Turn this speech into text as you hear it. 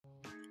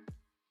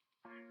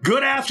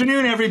Good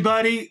afternoon,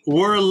 everybody.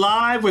 We're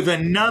live with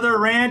another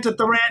rant at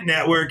the Rant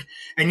Network.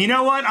 And you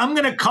know what? I'm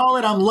going to call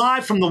it I'm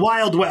live from the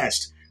Wild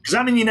West because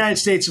I'm in the United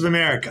States of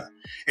America.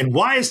 And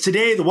why is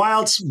today the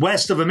Wild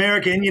West of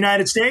America in the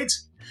United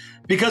States?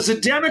 Because the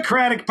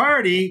Democratic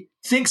Party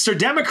thinks they're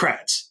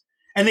Democrats.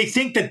 And they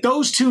think that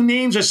those two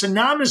names are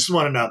synonymous with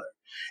one another.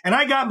 And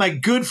I got my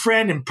good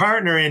friend and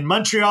partner in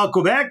Montreal,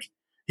 Quebec.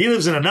 He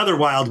lives in another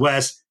Wild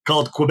West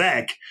called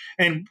Quebec.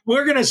 And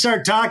we're going to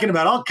start talking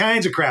about all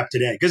kinds of crap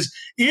today because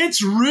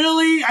it's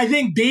really, I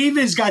think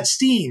David's got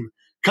steam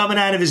coming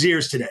out of his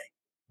ears today.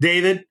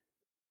 David,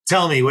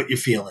 tell me what you're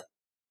feeling.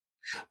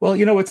 Well,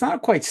 it's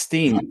not quite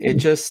steam.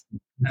 It's just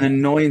an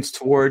annoyance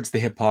towards the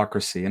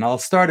hypocrisy. And I'll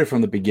start it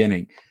from the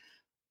beginning.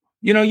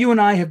 You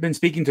and I have been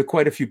speaking to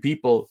quite a few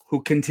people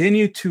who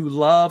continue to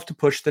love to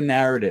push the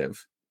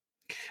narrative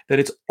that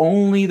it's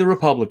only the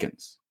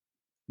Republicans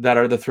that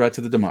are the threat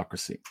to the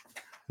democracy.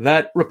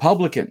 That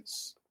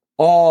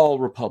all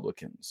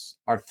Republicans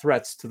are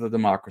threats to the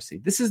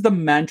democracy. This is the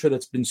mantra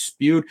that's been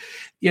spewed.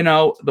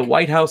 The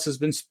White House has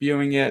been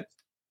spewing it.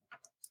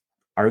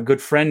 Our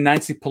good friend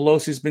Nancy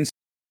Pelosi has been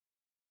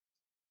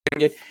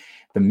spewing it.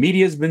 The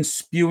media has been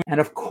spewing. And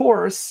of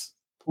course,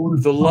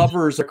 the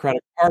lovers of the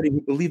Democratic Party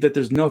who believe that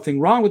there's nothing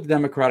wrong with the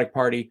Democratic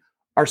Party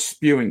are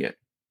spewing it.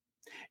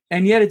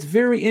 And yet it's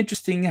very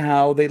interesting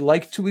how they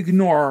like to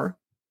ignore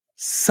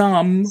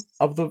some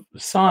of the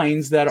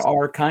signs that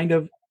are kind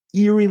of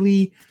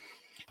eerily,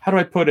 how do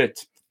I put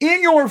it,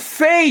 in your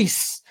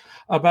face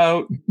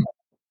about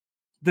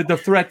the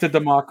threat to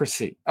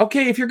democracy.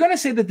 Okay, if you're going to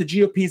say that the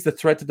GOP is the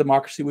threat to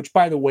democracy, which,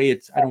 by the way,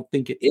 I don't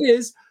think it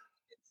is,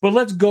 but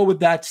let's go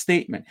with that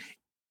statement.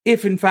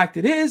 If, in fact,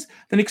 it is,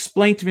 then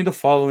explain to me the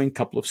following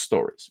couple of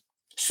stories.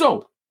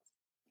 So,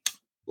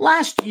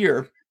 last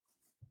year,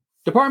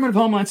 Department of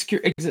Homeland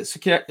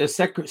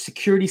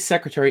Security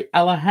Secretary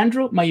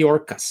Alejandro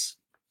Mayorkas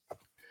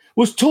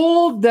was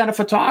told that a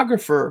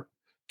photographer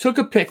took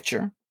a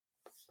picture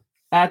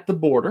at the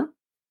border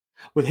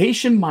with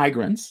Haitian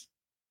migrants,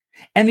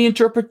 and the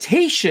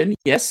interpretation,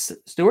 yes,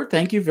 Stuart,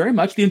 thank you very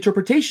much. The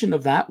interpretation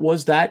of that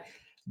was that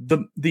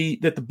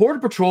the Border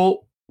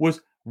Patrol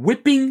was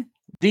whipping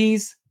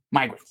these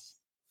migrants.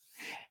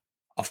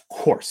 Of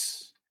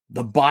course,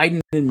 the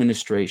Biden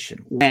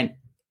administration went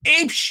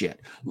apeshit,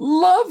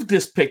 loved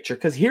this picture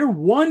because here,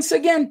 once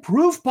again,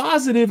 proof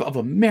positive of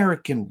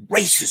American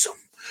racism.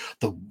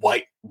 The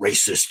white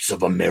racists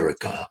of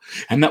America,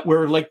 and that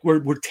we're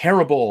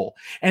terrible.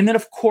 And then,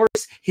 of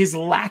course, his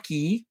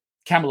lackey,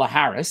 Kamala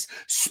Harris,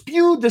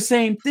 spewed the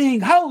same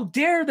thing. How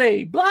dare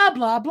they? Blah,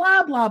 blah,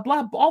 blah, blah,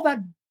 blah. All that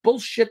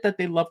bullshit that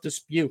they love to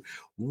spew.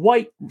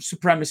 White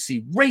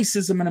supremacy,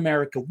 racism in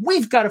America.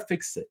 We've got to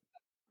fix it.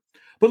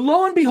 But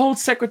lo and behold,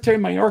 Secretary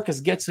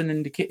Mayorkas gets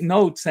an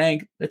note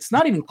saying it's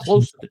not even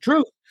close to the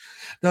truth,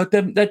 that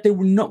there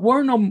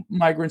were no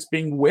migrants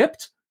being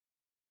whipped.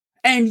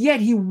 And yet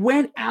he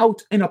went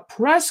out in a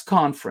press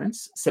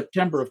conference,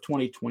 September of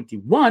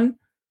 2021,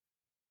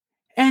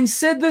 and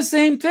said the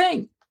same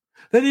thing,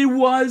 that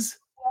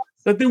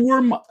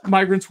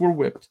migrants were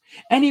whipped.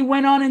 And he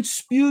went on and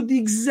spewed the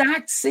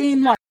exact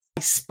same lie,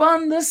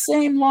 spun the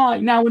same lie.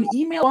 Now, an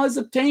email was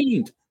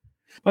obtained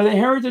by the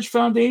Heritage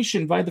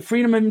Foundation, by the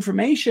Freedom of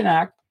Information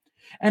Act,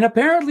 and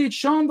apparently it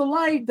shone the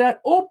light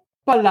that,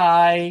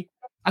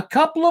 a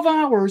couple of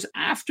hours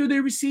after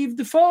they received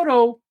the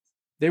photo,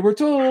 they were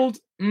told,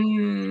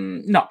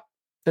 no,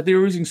 that they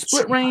were using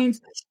split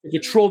reins to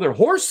control their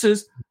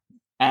horses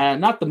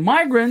and not the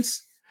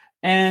migrants.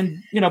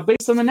 And,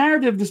 based on the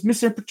narrative, this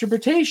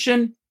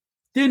misinterpretation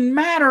didn't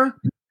matter.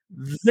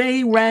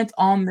 They went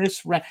on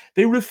this rant.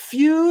 They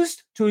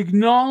refused to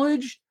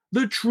acknowledge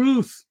the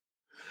truth.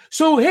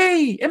 So,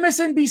 hey,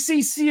 MSNBC,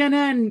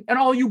 CNN, and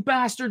all you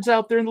bastards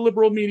out there in the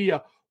liberal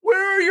media,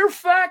 where are your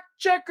fact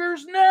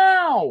checkers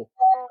now?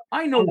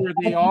 I know where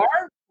they are.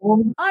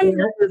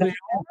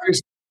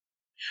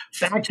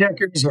 Fact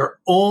checkers are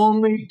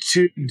only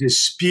to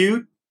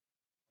dispute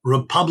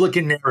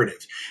Republican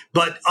narrative.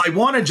 But I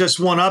want to just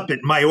one up at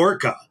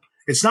Mayorkas.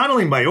 It's not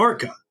only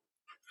Mayorkas.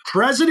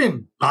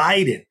 President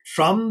Biden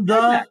from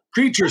the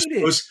Preacher's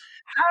Post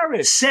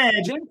said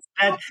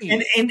that,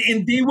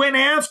 and they went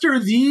after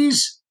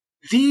these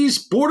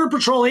Border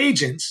Patrol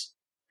agents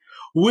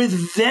with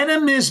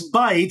venomous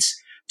bites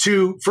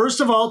to, first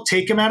of all,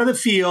 take them out of the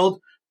field,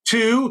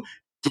 to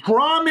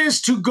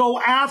promised to go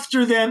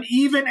after them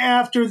even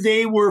after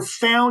they were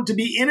found to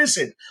be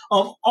innocent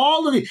of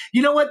all of it.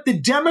 You know what? The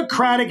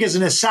Democratic is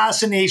an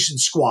assassination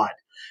squad.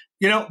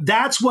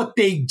 That's what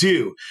they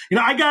do.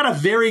 I got a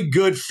very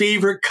good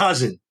favorite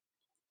cousin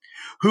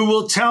who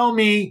will tell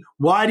me,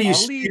 why do you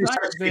spew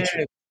such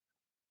hatred?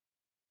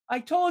 I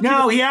told you.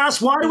 No, he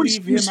asked, why do we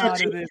spew such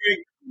hatred?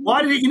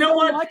 Why did you know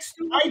what?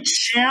 I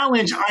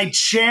challenge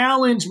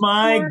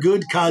my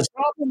good cousin.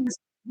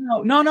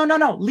 No.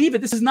 Leave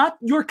it. This is not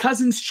your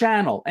cousin's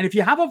channel. And if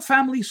you have a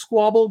family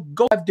squabble,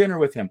 go have dinner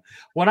with him.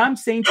 What I'm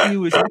saying to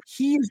you is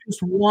he is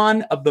just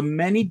one of the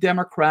many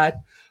Democrat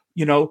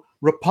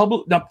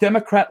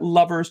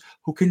lovers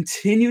who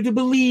continue to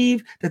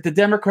believe that the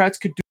Democrats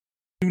could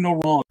do no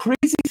wrong.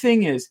 Crazy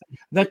thing is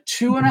that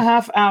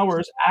 2.5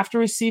 hours after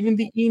receiving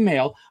the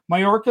email,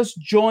 Mayorkas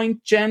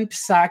joined Jen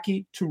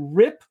Psaki to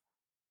rip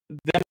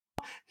them.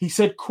 He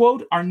said,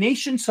 quote, "Our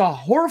nation saw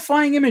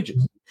horrifying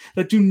images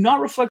that do not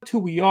reflect who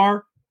we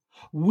are.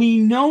 We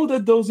know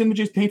that those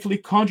images painfully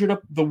conjured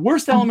up the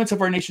worst elements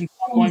of our nation's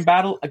ongoing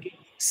battle against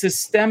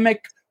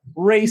systemic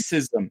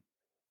racism."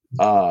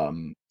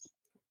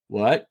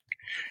 What?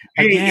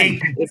 Again,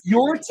 if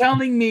you're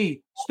telling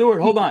me,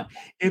 Stuart, hold on.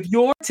 If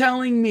you're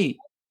telling me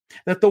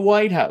that the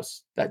White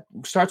House, that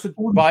starts with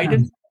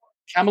Biden,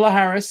 Kamala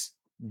Harris,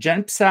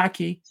 Jen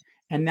Psaki,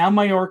 and now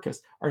Mayorkas,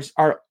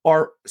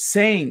 are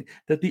saying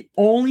that the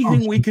only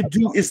thing we could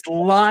do is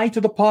lie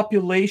to the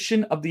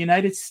population of the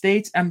United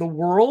States and the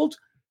world,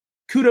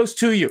 kudos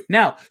to you.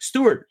 Now,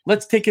 Stuart,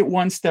 let's take it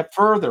one step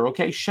further,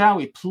 okay? Shall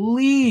we,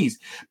 please?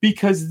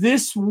 Because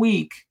this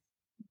week,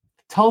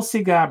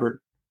 Tulsi Gabbard,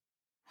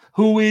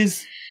 who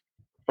is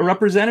a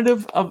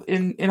representative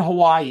in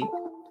Hawaii,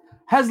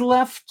 has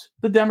left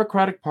the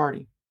Democratic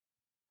Party.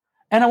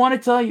 And I want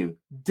to tell you,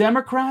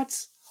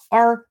 Democrats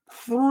are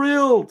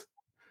thrilled.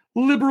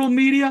 Liberal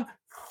media,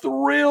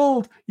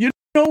 thrilled. You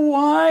know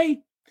why?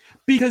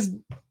 Because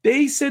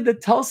they said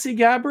that Tulsi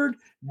Gabbard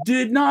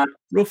did not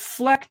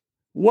reflect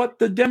what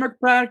the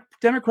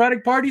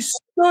Democratic Party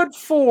stood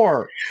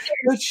for.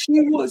 That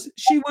she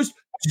was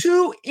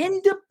too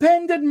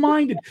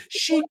independent-minded.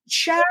 She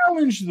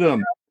challenged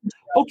them.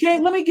 Okay,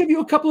 let me give you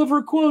a couple of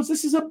her quotes.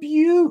 This is a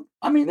beaut.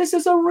 I mean, this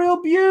is a real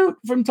beaut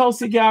from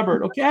Tulsi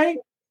Gabbard, okay?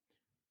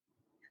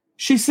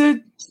 She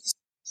said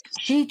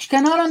she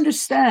cannot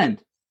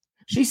understand.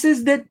 She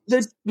says that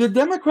the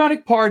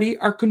Democratic Party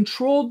are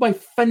controlled by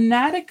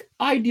fanatic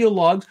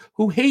ideologues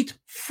who hate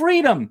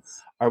freedom.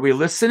 Are we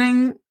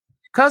listening,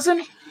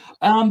 cousin?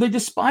 They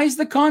despise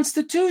the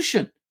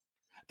Constitution.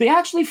 They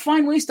actually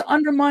find ways to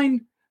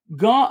undermine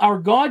our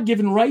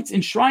God-given rights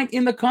enshrined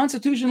in the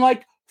Constitution,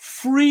 like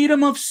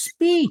freedom of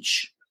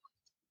speech.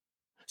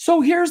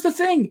 So here's the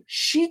thing.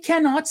 She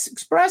cannot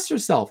express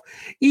herself.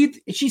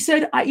 She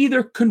said, I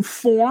either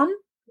conform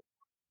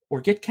or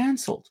get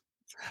canceled.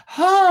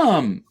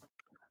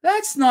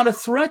 That's not a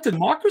threat to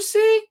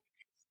democracy.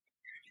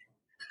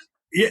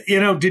 You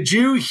know, did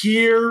you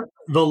hear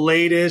the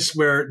latest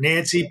where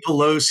Nancy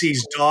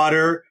Pelosi's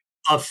daughter,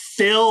 a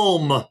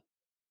film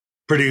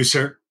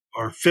producer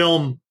or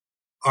film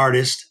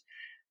artist,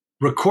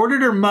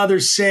 recorded her mother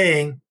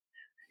saying,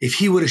 if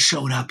he would have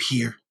shown up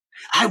here,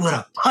 I would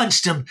have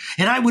punched him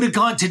and I would have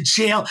gone to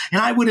jail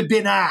and I would have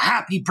been a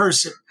happy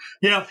person.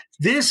 You know,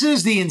 this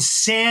is the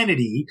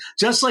insanity,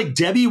 just like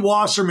Debbie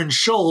Wasserman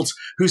Schultz,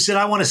 who said,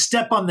 I want to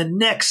step on the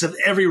necks of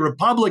every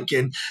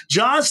Republican,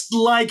 just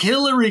like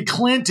Hillary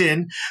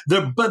Clinton,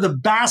 the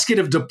basket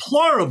of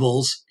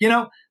deplorables. You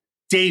know,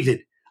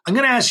 David, I'm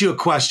going to ask you a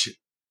question.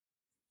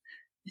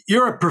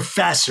 You're a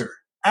professor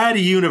at a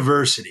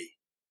university.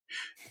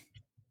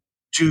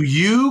 Do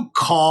you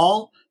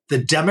call the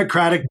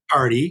Democratic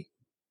Party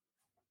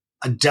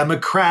a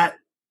Democrat?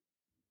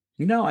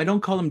 No, I don't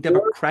call them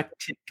Democratic.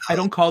 I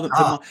don't call them.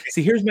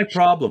 See, here's my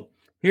problem.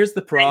 Here's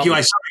the problem. Thank you.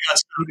 I sorry got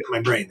stuck in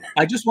my brain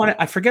there.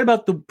 I forget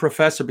about the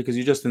professor because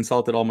you just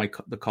insulted all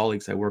the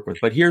colleagues I work with.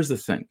 But here's the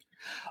thing.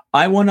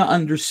 I want to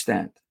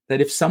understand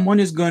that if someone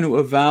is going to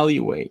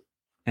evaluate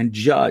and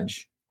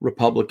judge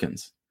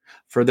Republicans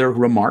for their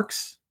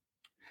remarks,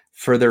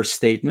 for their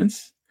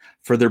statements,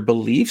 for their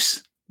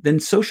beliefs, then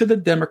so should the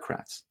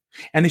Democrats.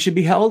 And they should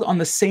be held on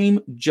the same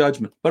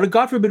judgment. But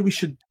God forbid we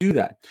should do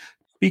that.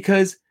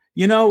 Because,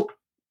 you know,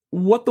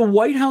 what the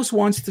White House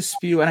wants to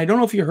spew, and I don't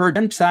know if you heard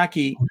Jen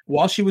Psaki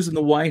while she was in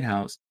the White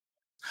House,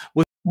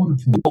 was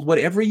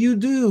whatever you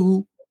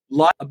do,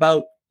 lie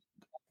about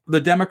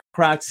the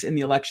Democrats in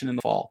the election in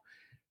the fall.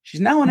 She's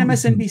now on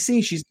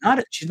MSNBC. She's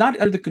not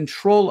under the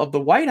control of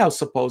the White House,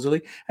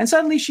 supposedly, and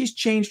suddenly she's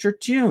changed her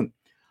tune.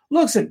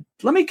 Listen,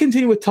 let me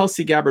continue with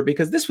Tulsi Gabbard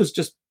because this was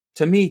just,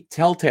 to me,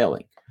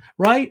 telltaling,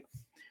 right?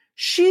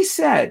 She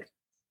said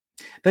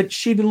that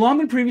she'd long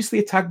been previously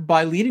attacked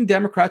by leading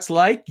Democrats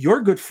like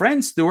your good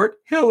friend, Stuart,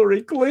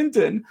 Hillary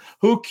Clinton,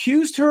 who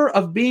accused her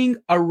of being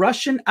a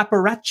Russian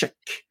apparatchik.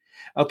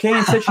 Okay,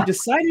 and said she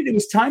decided it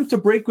was time to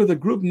break with a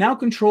group now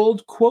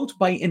controlled, quote,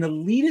 by an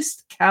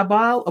elitist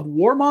cabal of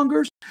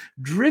warmongers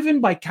driven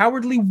by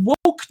cowardly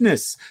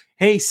wokeness.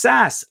 Hey,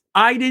 Sass,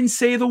 I didn't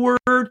say the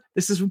word.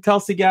 This is from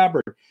Tulsi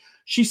Gabbard.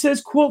 She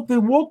says, quote,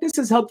 the wokeness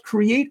has helped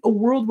create a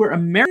world where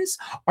Americans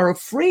are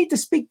afraid to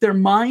speak their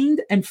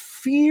mind and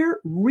fear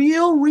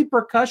real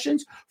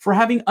repercussions for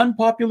having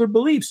unpopular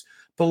beliefs.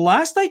 The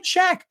last I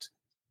checked,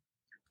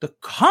 the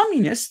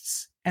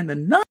communists and the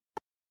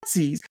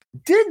Nazis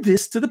did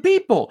this to the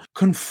people.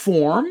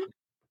 Conform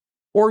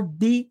or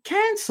be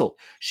canceled.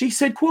 She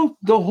said, quote,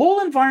 the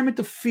whole environment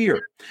of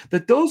fear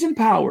that those in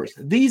power,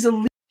 these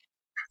elites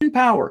in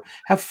power,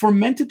 have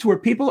fermented to where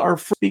people are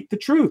afraid to speak the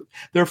truth.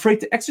 They're afraid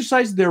to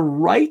exercise their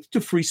right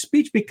to free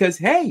speech because,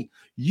 hey,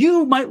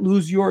 you might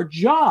lose your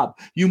job.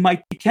 You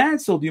might be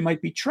canceled. You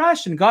might be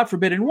trashed. And God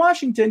forbid, in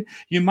Washington,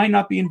 you might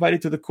not be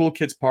invited to the cool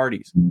kids'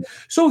 parties.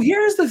 So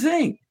here's the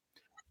thing.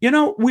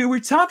 We were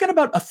talking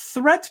about a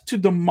threat to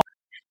democracy.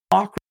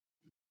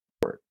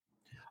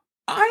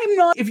 I'm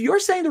not. If you're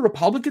saying the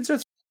Republicans are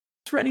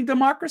threatening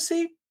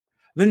democracy,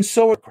 then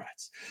so are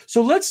Democrats.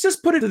 So let's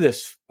just put it to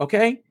this,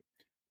 okay?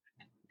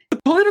 The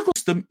political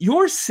system,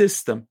 your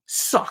system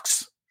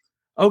sucks,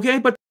 okay?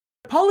 But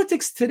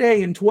politics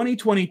today in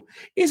 2020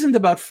 isn't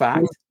about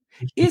fact,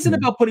 isn't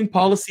about putting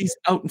policies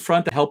out in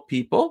front to help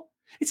people.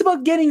 It's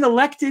about getting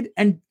elected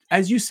and,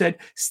 as you said,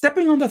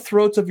 stepping on the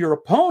throats of your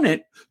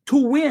opponent to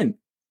win.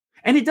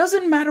 And it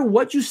doesn't matter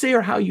what you say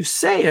or how you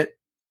say it,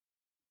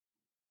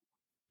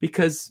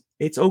 because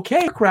it's okay,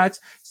 Democrats.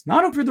 It's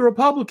not over the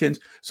Republicans.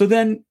 So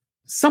then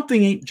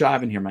something ain't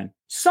jiving here, man.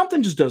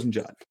 Something just doesn't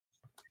jive.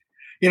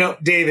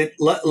 David,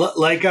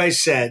 like I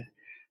said,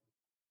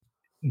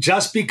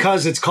 just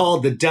because it's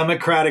called the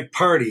Democratic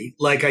Party,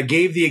 like I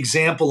gave the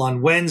example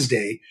on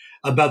Wednesday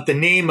about the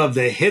name of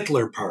the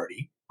Hitler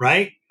Party,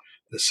 right?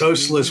 The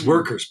Socialist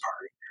Workers' Party,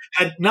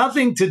 had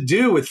nothing to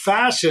do with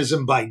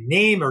fascism by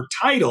name or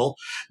title,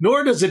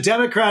 nor does the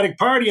Democratic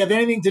Party have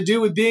anything to do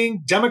with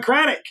being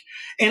democratic.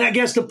 And I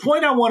guess the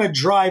point I want to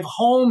drive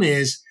home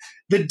is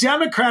the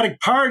Democratic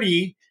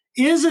Party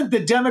isn't the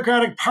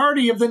Democratic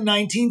Party of the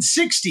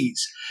 1960s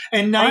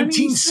and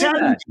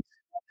 1970s.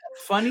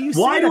 Funny you say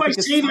Why that. do I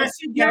say that?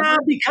 Yeah,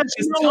 because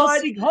you know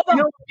what? Hold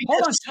on.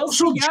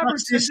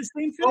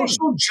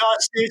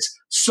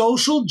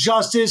 Social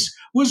justice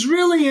was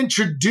really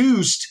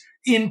introduced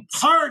in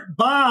part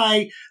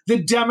by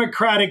the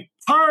Democratic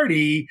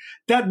Party.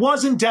 That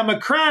wasn't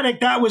democratic.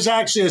 That was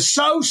actually a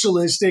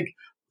socialistic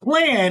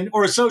plan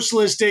or a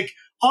socialistic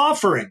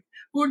offering.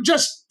 We're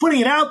just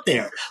putting it out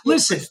there.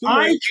 Listen,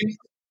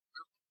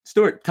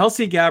 Stuart,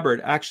 Tulsi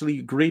Gabbard actually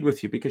agreed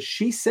with you because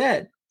she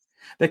said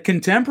that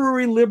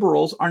contemporary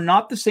liberals are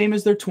not the same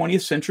as their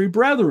 20th century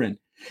brethren.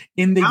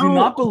 And they do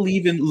not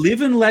believe in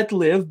live and let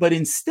live, but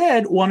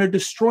instead want to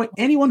destroy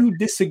anyone who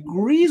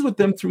disagrees with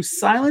them through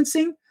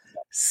silencing,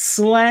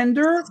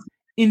 slander,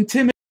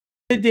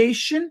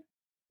 intimidation,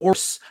 or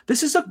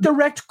this is a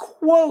direct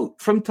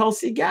quote from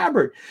Tulsi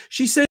Gabbard.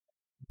 She says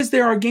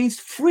they are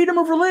against freedom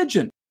of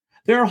religion.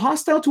 They are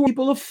hostile to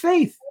people of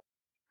faith.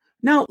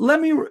 Now,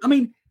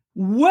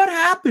 what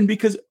happened?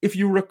 Because if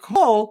you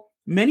recall,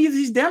 many of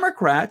these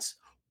Democrats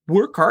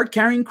were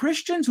card-carrying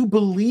Christians who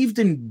believed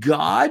in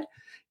God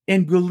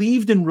and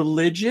believed in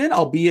religion,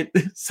 albeit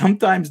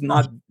sometimes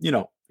not,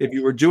 if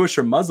you were Jewish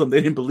or Muslim,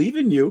 they didn't believe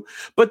in you,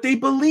 but they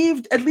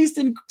believed at least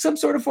in some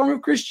sort of form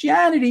of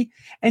Christianity.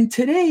 And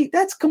today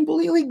that's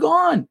completely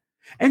gone.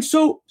 And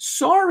so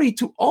sorry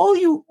to all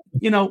you,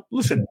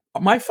 listen,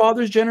 my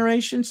father's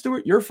generation,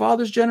 Stuart, your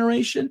father's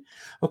generation,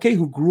 okay,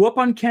 who grew up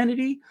on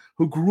Kennedy,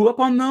 who grew up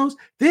on those,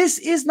 this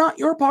is not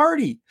your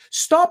party.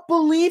 Stop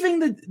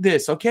believing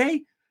this,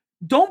 okay?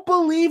 Don't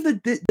believe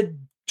that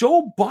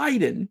Joe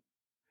Biden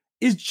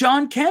is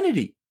John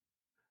Kennedy.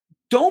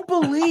 Don't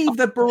believe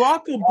that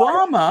Barack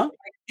Obama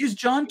is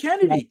John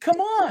Kennedy.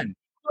 Come on.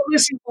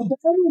 Listen, Obama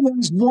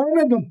was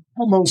one of the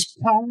most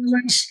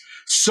powerless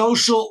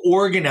social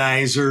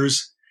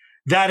organizers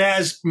that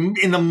has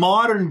in the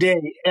modern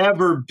day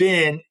ever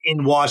been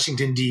in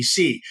Washington,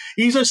 D.C.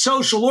 He's a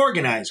social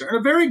organizer, and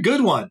a very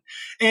good one.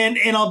 And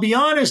I'll be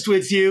honest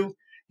with you,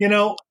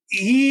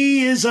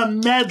 he is a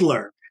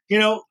meddler.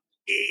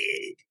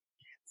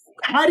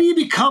 How do you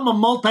become a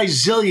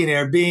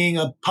multi-zillionaire being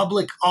a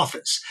public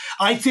office?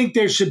 I think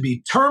there should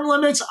be term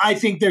limits. I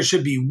think there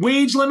should be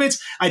wage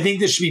limits. I think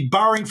there should be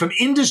borrowing from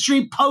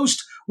industry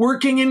post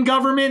working in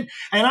government.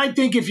 And I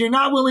think if you're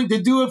not willing to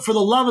do it for the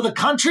love of the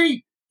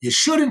country, you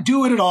shouldn't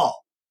do it at all.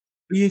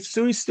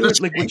 Stuart,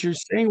 what you're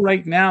saying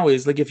right now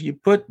is if you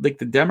put the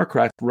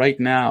Democrats right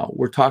now,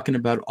 we're talking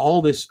about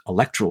all this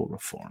electoral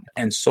reform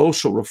and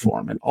social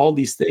reform and all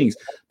these things,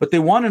 but they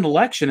won an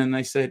election and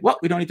they said, well,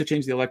 we don't need to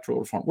change the electoral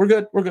reform. We're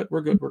good.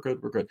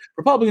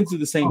 Republicans do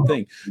the same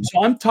thing.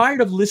 So I'm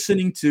tired of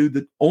listening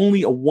to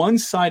only a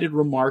one-sided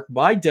remark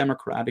by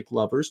Democratic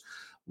lovers,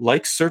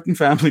 like certain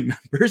family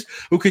members,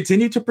 who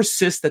continue to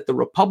persist that the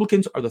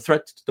Republicans are the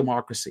threat to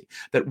democracy,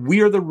 that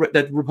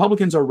that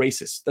Republicans are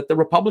racist, that the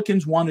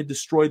Republicans want to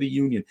destroy the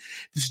union.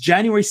 This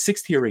January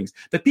 6th hearings,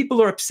 that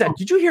people are upset.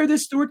 Did you hear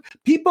this, Stuart?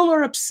 People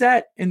are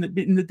upset in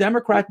the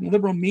Democrat and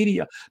liberal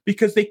media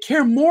because they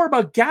care more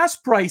about gas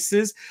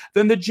prices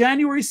than the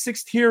January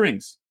 6th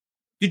hearings.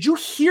 Did you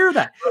hear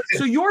that?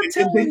 So you're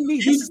telling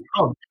me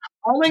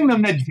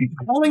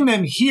calling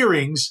them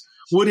hearings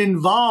would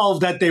involve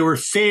that they were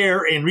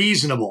fair and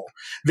reasonable.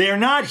 They're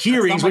not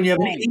hearings when you have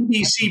an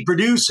ABC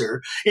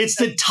producer. It's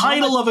the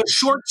title of a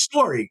short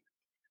story.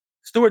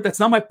 Stuart, that's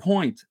not my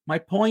point. My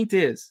point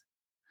is,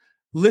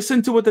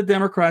 listen to what the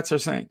Democrats are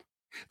saying.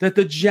 That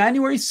the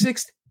January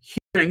 6th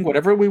hearing,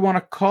 whatever we want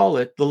to call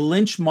it, the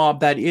lynch mob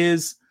that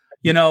is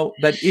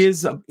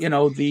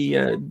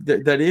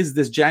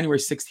this January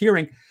 6th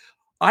hearing,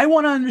 I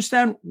want to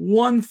understand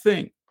one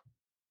thing.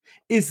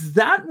 Is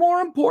that more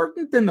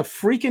important than the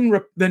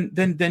freaking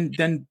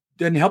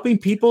than helping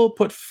people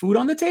put food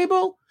on the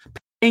table,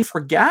 paying for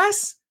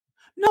gas?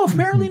 No,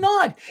 apparently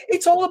not.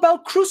 It's all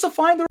about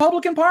crucifying the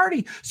Republican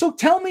Party. So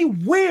tell me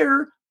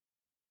where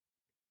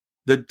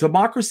The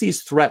democracy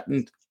is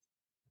threatened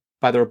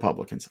by the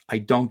Republicans. I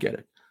don't get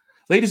it.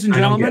 Ladies and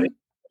gentlemen,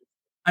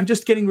 I'm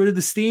just getting rid of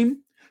the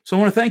steam. So I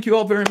want to thank you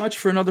all very much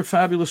for another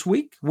fabulous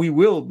week. We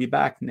will be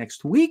back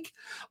next week.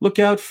 Look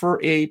out for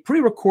a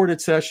pre-recorded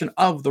session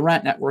of the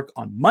Rant Network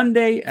on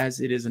Monday,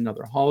 as it is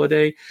another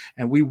holiday.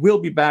 And we will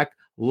be back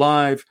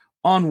live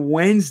on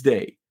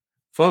Wednesday.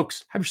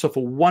 Folks, have yourself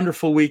a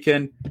wonderful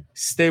weekend.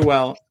 Stay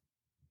well.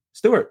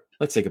 Stuart,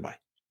 let's say goodbye.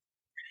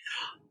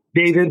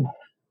 David,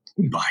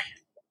 goodbye.